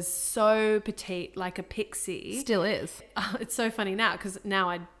was so petite, like a pixie. Still is. It's so funny now, because now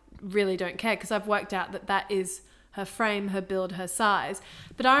I really don't care, because I've worked out that is her frame, her build, her size.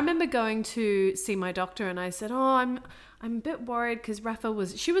 But I remember going to see my doctor and I said, oh, I'm a bit worried because Rafa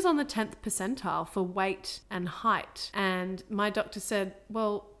was on the 10th percentile for weight and height. And my doctor said,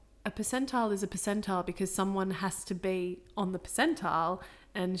 well, a percentile is a percentile because someone has to be on the percentile.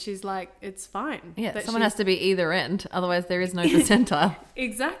 And she's like, it's fine. Yeah, someone has to be either end. Otherwise, there is no percentile.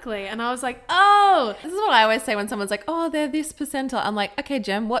 Exactly. And I was like, oh. This is what I always say when someone's like, oh, they're this percentile. I'm like, okay,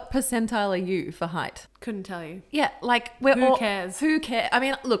 Jem, what percentile are you for height? Couldn't tell you. Yeah, like Who cares? Who cares? I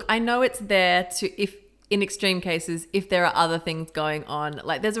mean, look, I know it's there to, if in extreme cases, if there are other things going on,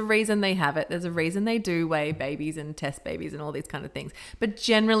 like there's a reason they have it. There's a reason they do weigh babies and test babies and all these kind of things. But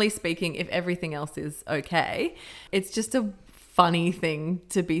generally speaking, if everything else is okay, it's just a funny thing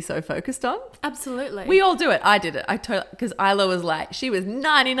to be so focused on. Absolutely. We all do it. I did it. Because Isla was like, she was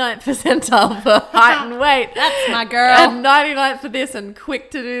 99th percentile for height and weight. That's my girl. And 99th for this and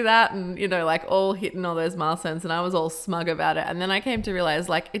quick to do that. And, you know, like all hitting all those milestones. And I was all smug about it. And then I came to realize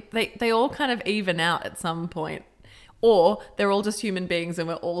like they all kind of even out at some point. Or they're all just human beings and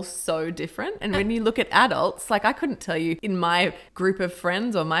we're all so different. And when you look at adults, like I couldn't tell you in my group of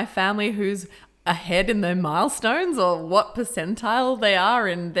friends or my family who's ahead in their milestones or what percentile they are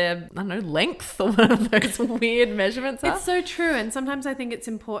in their, I don't know, length or one of those weird measurements are. It's so true. And sometimes I think it's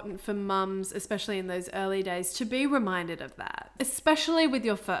important for mums, especially in those early days, to be reminded of that, especially with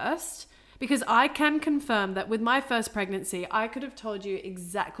your first. Because I can confirm that with my first pregnancy, I could have told you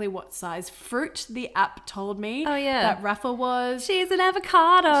exactly what size fruit the app told me that Rafa was. She's an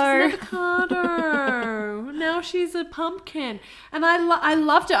avocado. She's an avocado. Now she's a pumpkin. And I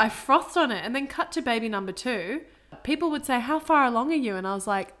loved it. I frothed on it. And then cut to baby number 2. People would say, how far along are you? And I was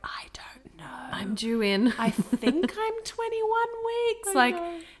like, I don't know. I'm due in. I think I'm 21 weeks.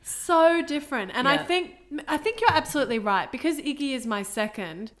 So different. And I think you're absolutely right. Because Iggy is my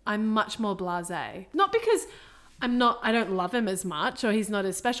second, I'm much more blasé. Not because I don't love him as much or he's not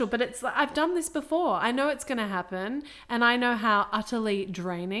as special, but it's like, I've done this before. I know it's going to happen. And I know how utterly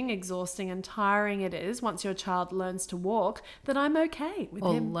draining, exhausting and tiring it is once your child learns to walk, that I'm okay with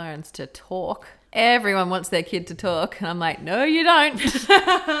Or him. learns to talk. Everyone wants their kid to talk. And I'm like, no, you don't.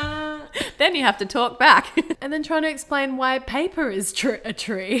 Then you have to talk back. And then trying to explain why paper is a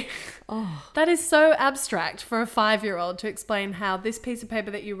tree. Oh. That is so abstract for a 5-year-old to explain how this piece of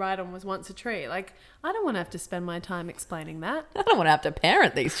paper that you write on was once a tree. Like, I don't want to have to spend my time explaining that. I don't want to have to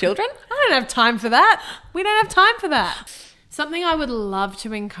parent these children. I don't have time for that. We don't have time for that. Something I would love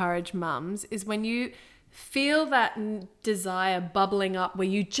to encourage mums is when you feel that desire bubbling up where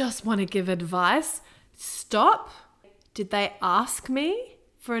you just want to give advice, stop. Did they ask me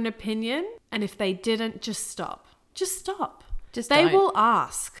for an opinion? And if they didn't, just stop. Just stop. They will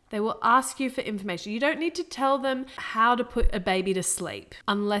ask. They will ask you for information. You don't need to tell them how to put a baby to sleep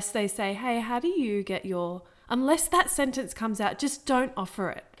unless they say, hey, how do you get your... Unless that sentence comes out, just don't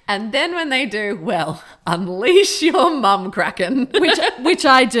offer it. And then when they do, well, unleash your mum kraken. Which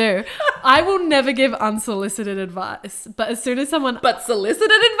I do. I will never give unsolicited advice. But as soon as someone... But solicited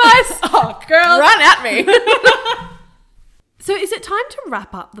advice? Oh, girl. Run at me. So is it time to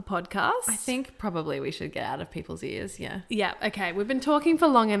wrap up the podcast? I think probably we should get out of people's ears, yeah. Yeah, okay. We've been talking for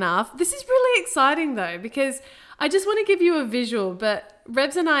long enough. This is really exciting though, because I just want to give you a visual, but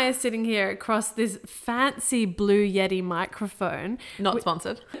Rebs and I are sitting here across this fancy Blue Yeti microphone. Not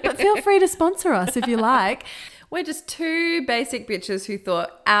sponsored. But feel free to sponsor us if you like. We're just two basic bitches who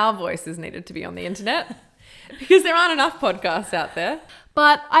thought our voices needed to be on the internet because there aren't enough podcasts out there.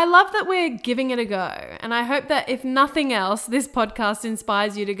 But I love that we're giving it a go. And I hope that if nothing else, this podcast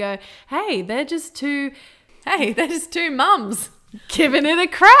inspires you to go, hey, they're just two mums giving it a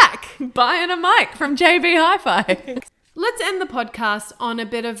crack. Buying a mic from JB Hi-Fi. Let's end the podcast on a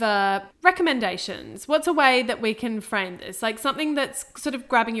bit of recommendations. What's a way that we can frame this? Like something that's sort of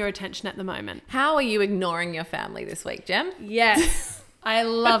grabbing your attention at the moment. How are you ignoring your family this week, Jem? Yes. I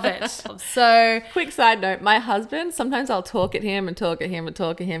love it. So, quick side note, my husband, sometimes I'll talk at him and talk at him and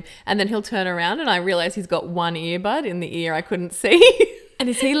talk at him, and then he'll turn around and I realize he's got one earbud in the ear I couldn't see. And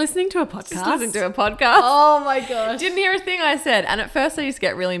is he listening to a podcast? Just listening to a podcast. Oh my gosh. Didn't hear a thing I said. And at first I used to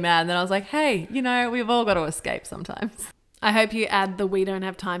get really mad. And then I was like, hey, we've all got to escape sometimes. I hope you add the We Don't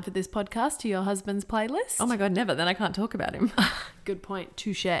Have Time for This podcast to your husband's playlist. Oh my God, never. Then I can't talk about him. Good point.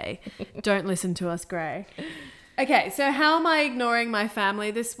 Touché. Don't listen to us, Gray. Okay, so how am I ignoring my family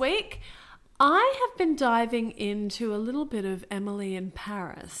this week? I have been diving into a little bit of Emily in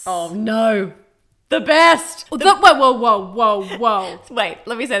Paris. Oh no. The best. Whoa. Wait,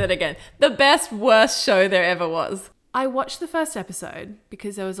 let me say that again. The best, worst show there ever was. I watched the first episode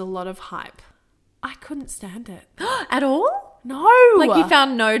because there was a lot of hype. I couldn't stand it. At all? No. Like you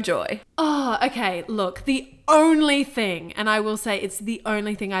found no joy. Oh, okay. Look, the only thing, and I will say it's the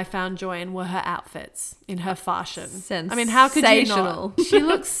only thing I found joy in were her outfits in her fashion. Sensational. I mean, how could you not? She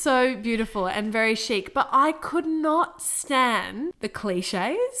looks so beautiful and very chic, but I could not stand the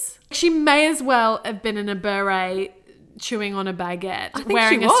cliches. She may as well have been in a beret chewing on a baguette, I think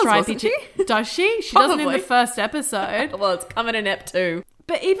wearing she a was, stripy wasn't she? Does she? She doesn't in Probably. the first episode. Well, it's coming in Ep 2.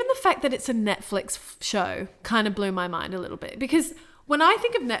 But even the fact that it's a Netflix show kind of blew my mind a little bit, because when I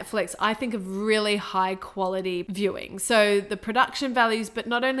think of Netflix, I think of really high quality viewing. So the production values, but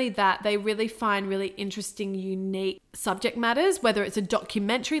not only that, they really find really interesting, unique subject matters, whether it's a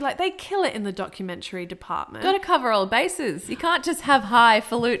documentary, like they kill it in the documentary department. Got to cover all bases. You can't just have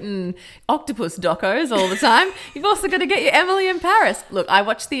highfalutin octopus docos all the time. You've also got to get your Emily in Paris. Look, I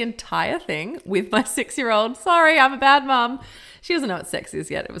watched the entire thing with my 6-year-old. Sorry, I'm a bad mum. She doesn't know what sex is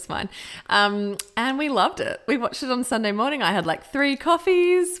yet. It was fine. And we loved it. We watched it on Sunday morning. I had like 3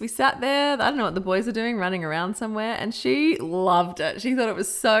 coffees. We sat there. I don't know what the boys are doing, running around somewhere. And she loved it. She thought it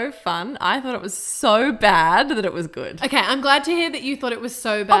was so fun. I thought it was so bad that it was good. Okay, I'm glad to hear that you thought it was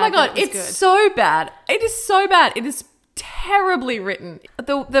so bad. Oh my God, it's good. so bad. It is so bad. It is terribly written.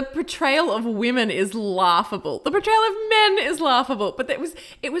 The portrayal of women is laughable. The portrayal of men is laughable. But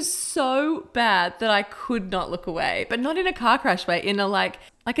it was so bad that I could not look away. But not in a car crash way, in a like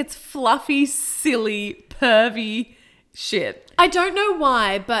it's fluffy, silly, pervy shit. I don't know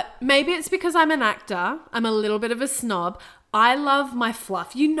why, but maybe it's because I'm an actor. I'm a little bit of a snob. I love my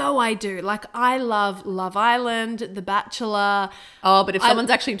fluff. You know I do. Like, I love Love Island, The Bachelor. Oh, but if someone's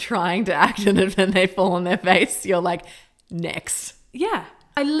actually trying to act in it and they fall on their face, you're like, next. Yeah.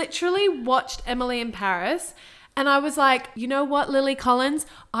 I literally watched Emily in Paris and I was like, you know what, Lily Collins?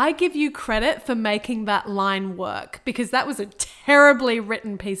 I give you credit for making that line work, because that was a terribly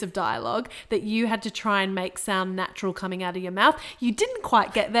written piece of dialogue that you had to try and make sound natural coming out of your mouth. You didn't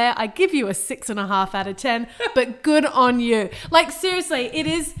quite get there. I give you a 6.5 out of 10, but good on you. Like, seriously, it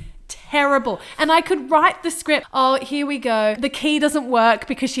is terrible. And I could write the script. Oh, here we go. The key doesn't work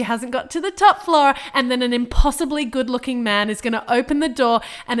because she hasn't got to the top floor. And then an impossibly good looking man is going to open the door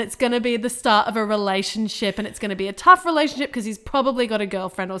and it's going to be the start of a relationship. And it's going to be a tough relationship because he's probably got a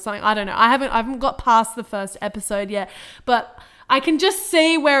girlfriend or something. I don't know. I haven't got past the first episode yet, but I can just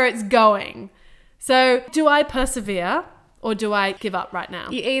see where it's going. So do I persevere or do I give up right now?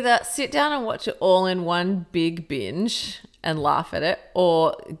 You either sit down and watch it all in one big binge and laugh at it,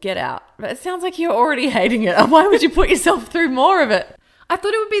 or get out. But it sounds like you're already hating it. Why would you put yourself through more of it? I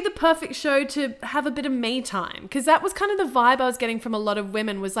thought it would be the perfect show to have a bit of me time, because that was kind of the vibe I was getting from a lot of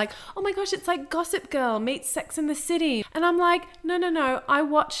women, was like, oh my gosh, it's like Gossip Girl meets Sex and the City. And I'm like, no, I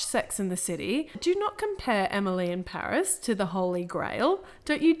watch Sex and the City. Do not compare Emily in Paris to the Holy Grail.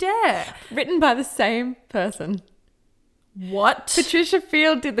 Don't you dare. Written by the same person. What? Patricia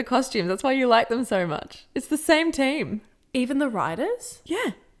Field did the costumes. That's why you like them so much. It's the same team. Even the writers?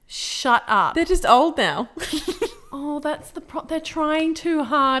 Yeah. Shut up. They're just old now. Oh, that's the they're trying too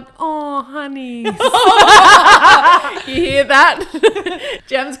hard. Oh, honey. You hear that?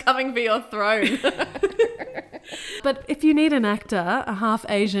 Gem's coming for your throne. But if you need an actor, a half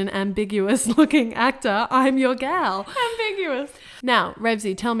Asian, ambiguous looking actor, I'm your gal. Ambiguous. Now,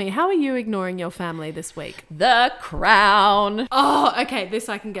 Revsy, tell me, how are you ignoring your family this week? The Crown. Oh, okay, this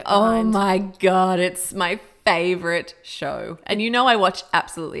I can get Oh behind. my God, it's my favorite show. And you know I watch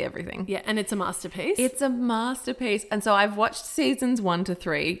absolutely everything. Yeah, and it's a masterpiece. It's a masterpiece. And so I've watched seasons 1 to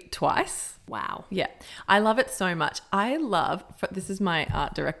 3 twice. Wow. Yeah. I love it so much. I love, this is my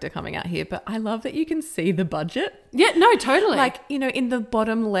art director coming out here, but I love that you can see the budget. Yeah, no, totally. Like, you know, in the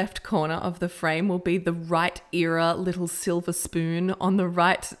bottom left corner of the frame will be the right era little silver spoon on the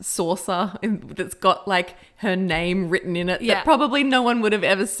right saucer that's got like her name written in it, that probably no one would have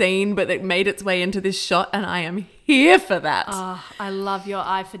ever seen, but it made its way into this shot, and I am here for that. Oh, I love your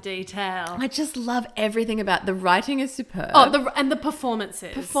eye for detail. I just love everything about the writing is superb. Oh, and the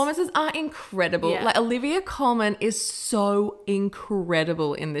performances. Performances are incredible. Yeah. Like, Olivia Colman is so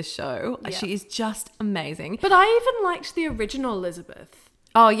incredible in this show. Yeah. She is just amazing. But I even liked the original Elizabeth.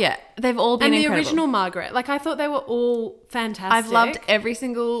 Oh yeah, they've all been And the incredible. original Margaret. Like, I thought they were all fantastic. I've loved every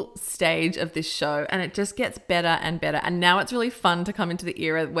single stage of this show, and it just gets better and better. And now it's really fun to come into the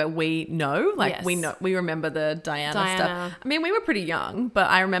era where we know, like Yes. we remember the Diana stuff. I mean, we were pretty young, but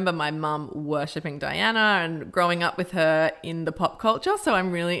I remember my mum worshipping Diana and growing up with her in the pop culture. So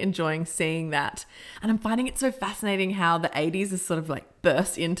I'm really enjoying seeing that. And I'm finding it so fascinating how the 80s is sort of like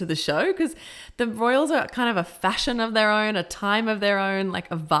burst into the show, because the royals are kind of a fashion of their own, a time of their own, like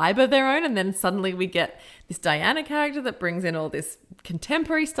a vibe of their own, and then suddenly we get this Diana character that brings in all this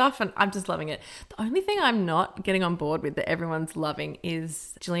contemporary stuff, and I'm just loving it. The only thing I'm not getting on board with that everyone's loving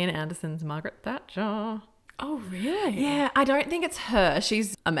is Gillian Anderson's Margaret Thatcher. Oh, really? Yeah, I don't think it's her.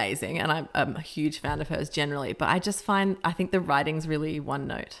 She's amazing, and I'm a huge fan of hers generally, but I think the writing's really one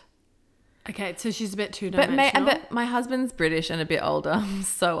note. Okay, so she's a bit too dimensional. But my husband's British and a bit older. I'm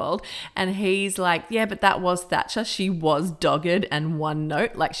so old. And he's like, yeah, but that was Thatcher. She was dogged and one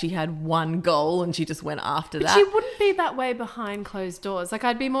note. Like, she had one goal and she just went after that. But she wouldn't be that way behind closed doors. Like,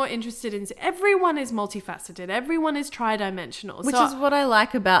 I'd be more interested in... Everyone is multifaceted. Everyone is tri-dimensional. Which is what I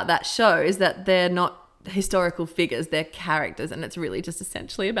like about that show, is that they're not historical figures, they're characters, and it's really just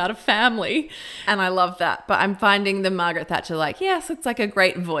essentially about a family, and I love that. But I'm finding the Margaret Thatcher, like, yes, it's like a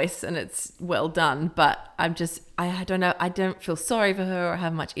great voice and it's well done, but I don't know, I don't feel sorry for her or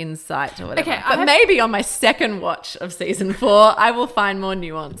have much insight or whatever. Okay, but maybe on my second watch of season 4 I will find more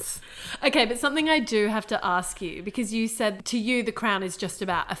nuance. Okay, but something I do have to ask you, because you said to you The Crown is just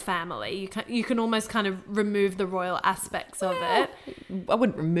about a family. You can almost kind of remove the royal aspects of it. I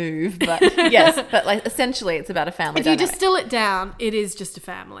wouldn't remove, but yes, but like essentially it's about a family If you dynamic. distill it down, it is just a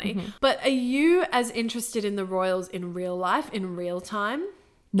family. Mm-hmm. But are you as interested in the royals in real life, in real time?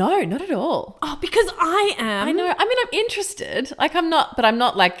 No, not at all. Oh, because I am. I know. I mean, I'm interested. Like, I'm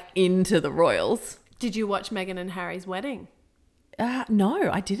not like into the royals. Did you watch Meghan and Harry's wedding?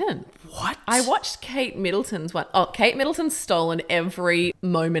 No, I didn't. What? I watched Kate Middleton's one. Oh, Kate Middleton's stolen every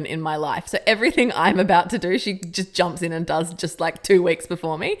moment in my life. So everything I'm about to do, she just jumps in and does just like 2 weeks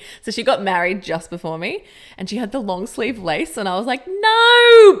before me. So she got married just before me and she had the long sleeve lace and I was like,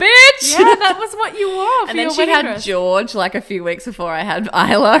 no, bitch. Yeah, that was what you wore for And then your she wedding had dress. George like a few weeks before I had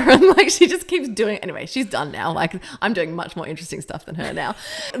Isla and like she just keeps doing anyway, she's done now. Like I'm doing much more interesting stuff than her now.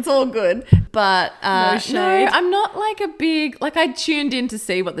 It's all good. But No no, shade. I'm not like a big like I tuned in to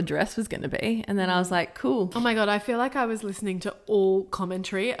see what the dress was going to be and then I was like, cool. Oh my God, I feel like I was listening to all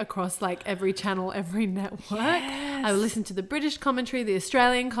commentary across like every channel, every network. Yes. I would listen to the British commentary, the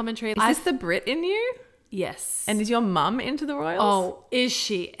Australian commentary. Is this the Brit in you? Yes. And is your mum into the royals? oh, is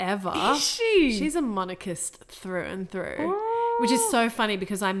she ever? Is she? She's a monarchist through and through, which is so funny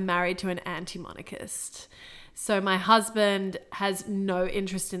because I'm married to an anti-monarchist. So my husband has no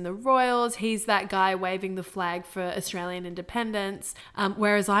interest in the royals. He's that guy waving the flag for Australian independence.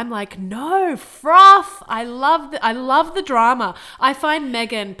 Whereas I'm like, no, froth. I love the drama. I find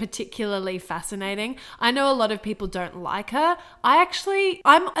Meghan particularly fascinating. I know a lot of people don't like her.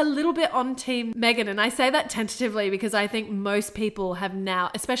 I'm a little bit on team Meghan. And I say that tentatively because I think most people have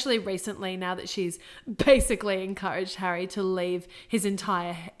now, especially recently, now that she's basically encouraged Harry to leave his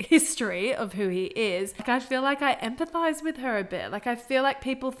entire history of who he is. Like, I feel like I empathize with her a bit. Like, I feel like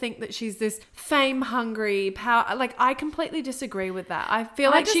people think that she's this fame-hungry power. Like, I completely disagree with that. I feel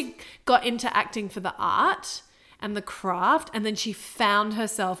like she got into acting for the art and the craft, and then she found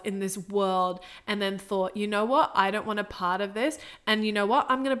herself in this world and then thought, you know what? I don't want a part of this. And you know what?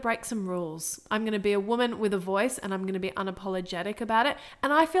 I'm going to break some rules. I'm going to be a woman with a voice and I'm going to be unapologetic about it.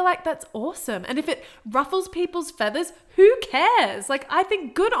 And I feel like that's awesome. And if it ruffles people's feathers, who cares? Like, I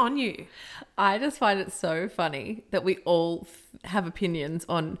think good on you. I just find it so funny that we all have opinions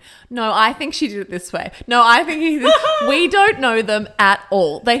on, no, I think she did it this way. No, I think he did. We don't know them at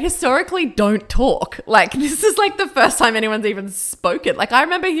all. They historically don't talk. Like, this is like the first time anyone's even spoken. Like, I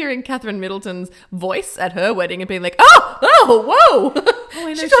remember hearing Catherine Middleton's voice at her wedding and being like, whoa.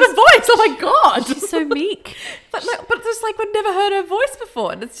 I know, she's got a voice. Oh my God. She's so meek. But just like we'd never heard her voice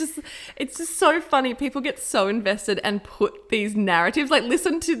before. And it's just so funny. People get so invested and put these narratives, like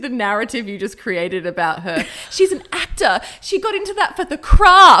listen to the narrative you just created about her. She's an actor. She got into that for the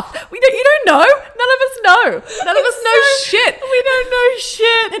craft. You don't know. None of us know. None of us know shit. We don't know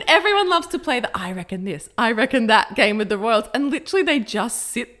shit. And everyone loves to play the I reckon this, I reckon that game with the royals. And literally they just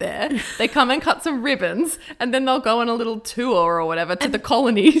sit there. They come and cut some ribbons and then they'll go on a little tour or whatever to the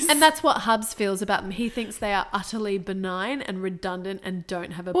colonies. And that's what Hubs feels about them. He thinks they are utterly benign and redundant and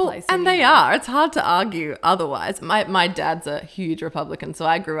don't have a place and anymore. they are. It's hard to argue otherwise. My dad's a huge Republican, so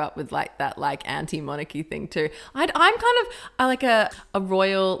I grew up with like that like anti-monarchy thing too. I'm kind of like a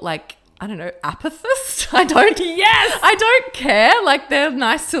royal like, I don't know, apathist. I don't care. Like, they're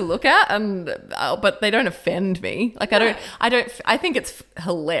nice to look at, but they don't offend me. Like, I think it's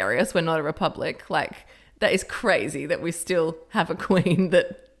hilarious we're not a republic. Like, that is crazy that we still have a queen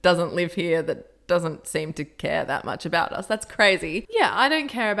that doesn't live here, that doesn't seem to care that much about us. That's crazy. Yeah, I don't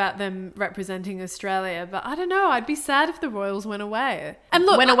care about them representing Australia, but I don't know. I'd be sad if the royals went away. And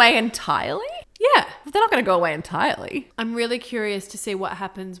look, went away entirely? Yeah. They're not going to go away entirely. I'm really curious to see what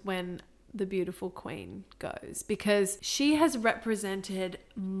happens when the beautiful queen goes, because she has represented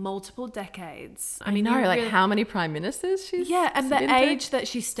multiple decades. I mean, how many prime ministers she's and the been through? age that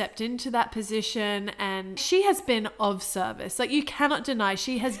she stepped into that position, and she has been of service. Like, you cannot deny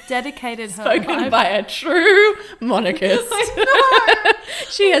she has dedicated her Spoken life. by a true monarchist. I know.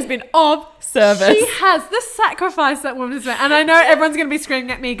 She has been of service. She has. The sacrifice that woman has made. And I know everyone's going to be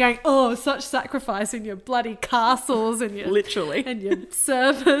screaming at me going, oh, such sacrifice in your bloody castles and your... Literally. And your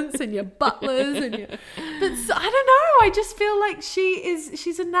servants and your butlers and your... But I don't know. I just feel like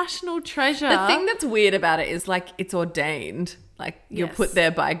she's a national treasure. The thing that's weird about it is like it's ordained. Like, you're Yes. put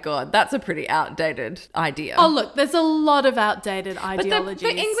there by God. That's a pretty outdated idea. Oh, look, there's a lot of outdated but ideologies.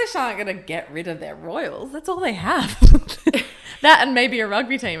 the English aren't going to get rid of their royals. That's all they have. That and maybe a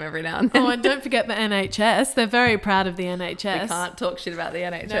rugby team every now and then. Oh, and don't forget the NHS. They're very proud of the NHS. We can't talk shit about the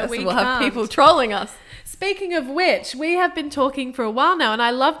NHS. No, we we'll have can't. people trolling us. Speaking of which, we have been talking for a while now, and I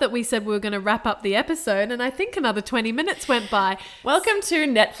love that we said we were going to wrap up the episode, and I think another 20 minutes went by. Welcome to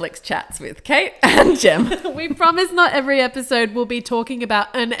Netflix Chats with Kate and Jem. We promise not every episode will be talking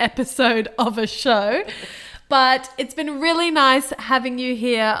about an episode of a show. But it's been really nice having you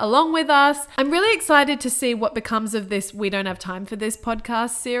here along with us. I'm really excited to see what becomes of this We Don't Have Time for This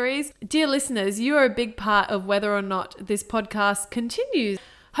podcast series. Dear listeners, you are a big part of whether or not this podcast continues.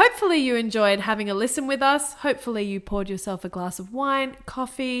 Hopefully you enjoyed having a listen with us. Hopefully you poured yourself a glass of wine,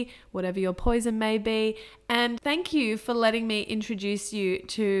 coffee, whatever your poison may be. And thank you for letting me introduce you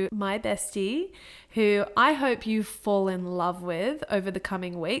to my bestie, who I hope you fall in love with over the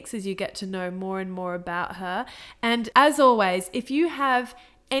coming weeks as you get to know more and more about her. And as always, if you have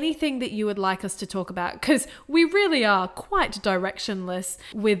anything that you would like us to talk about, because we really are quite directionless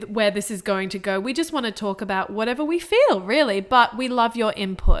with where this is going to go. We just want to talk about whatever we feel, really, but we love your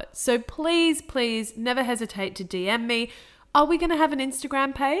input. So please, please never hesitate to DM me. Are we going to have an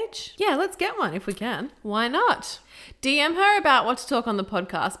Instagram page? Yeah, let's get one if we can. Why not? DM her about what to talk on the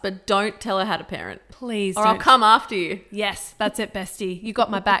podcast, but don't tell her how to parent. Please Or I'll come after you. Yes, that's it, bestie. You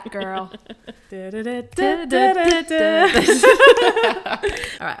got my back, girl. All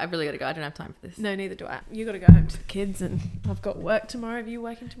right, I've really got to go. I don't have time for this. No, neither do I. You got to go home to the kids and I've got work tomorrow. Are you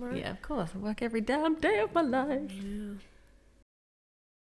working tomorrow? Yeah, of course. I work every damn day of my life. Yeah.